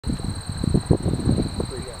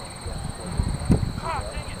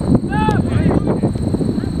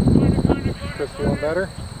Feeling better?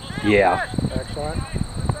 Yeah. Excellent.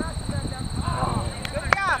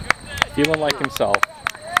 Feeling like himself.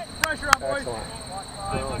 Excellent.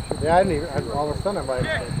 Yeah, I didn't even, all of a sudden I'm like,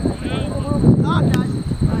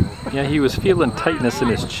 Yeah, he was feeling tightness in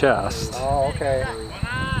his chest. oh, okay.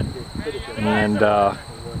 And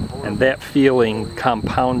that feeling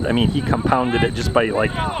he compounded it just by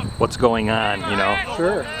like what's going on, you know.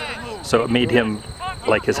 Sure. So it made him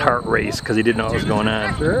like his heart race because he didn't know what was going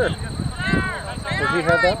on. Sure. Has he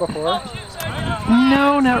had that before?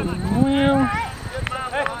 No, not well.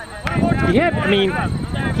 He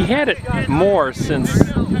had it more since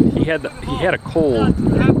he had a cold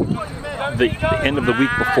the end of the week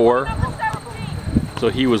before. So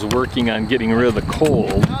he was working on getting rid of the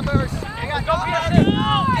cold.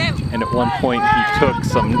 And at one point he took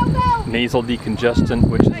some nasal decongestant,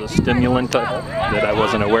 which is a stimulant that I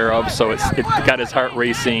wasn't aware of. So it got his heart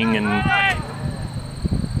racing,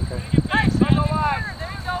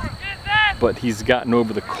 but he's gotten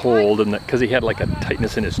over the cold, and because he had like a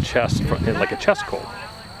tightness in his chest, like a chest cold.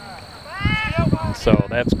 And so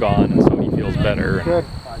that's gone, and so he feels better. Good.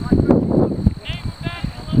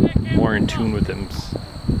 More in tune with his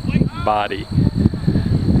body.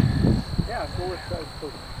 Yeah, so with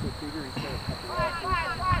Peter, he's got a couple of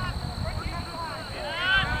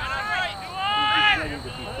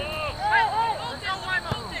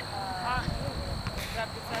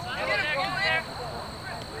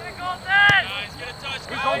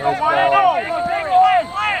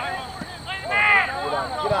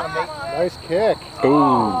Nice kick.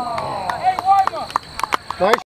 Ooh. Nice.